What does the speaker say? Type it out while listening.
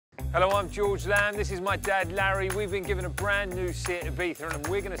Hello, I'm George Lamb. This is my dad, Larry. We've been given a brand new SEAT Ibiza and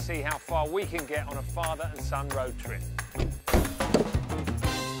we're going to see how far we can get on a father and son road trip.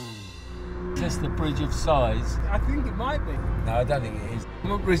 Is this the Bridge of Sighs? I think it might be. No, I don't think it is.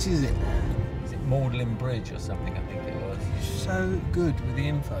 What bridge is it? Is it Magdalen Bridge or something? I think it was. So good with the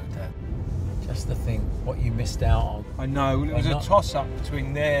info, Dad. Just to think what you missed out on. I know. It was a toss-up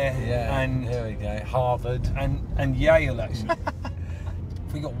between there and there we go. Harvard and Yale, actually.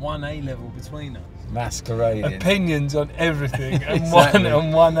 We got one A level between us. Masquerading. Opinions on everything, and Exactly.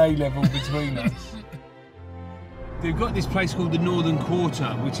 one A level between us. They've got this place called the Northern Quarter,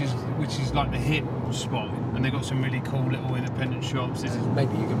 which is like the hip spot, and they've got some really cool little independent shops.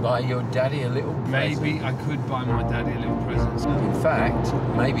 Maybe you can buy your daddy a little present. Maybe I could buy my daddy a little present. In fact,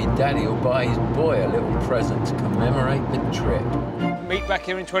 maybe daddy will buy his boy a little present to commemorate the trip. Meet back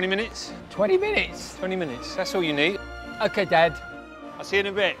here in 20 minutes? 20 minutes? 20 minutes, that's all you need. Okay, Dad. I'll see you in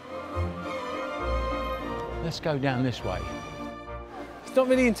a bit. Let's go down this way. He's not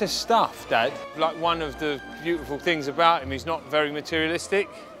really into stuff, Dad. Like, one of the beautiful things about him, he's not very materialistic,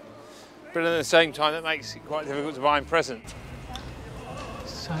 but at the same time, that makes it quite difficult to buy him presents.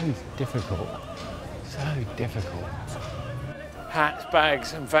 So difficult. So difficult. Hats,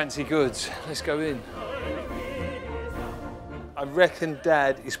 bags, and fancy goods. Let's go in. I reckon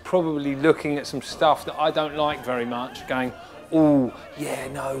Dad is probably looking at some stuff that I don't like very much, going, oh, yeah,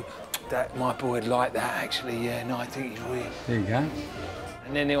 no, that my boy would like that, actually, yeah, no, I think he's weird. There you go.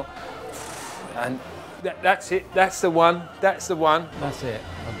 And then he'll, and that's it, that's the one, that's the one. That's it,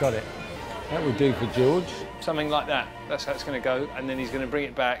 I've got it. That would do for George. Something like that, that's how it's going to go, and then he's going to bring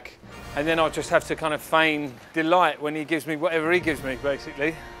it back. And then I'll just have to kind of feign delight when he gives me whatever he gives me,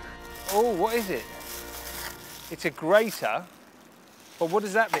 basically. Oh, what is it? It's a grater, but what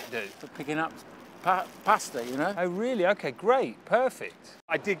does that bit do? For picking up pasta, you know? Oh, really? Okay, great, perfect.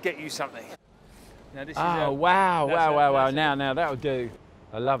 I did get you something. Now, this is wow. Now that'll do.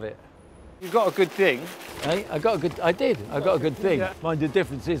 I love it. You've got a good thing. Hey, I got a good thing. Yeah. Mind the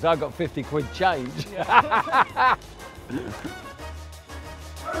difference is I got 50 quid change. The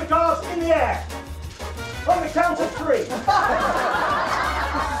car's in the air. On the count of 3.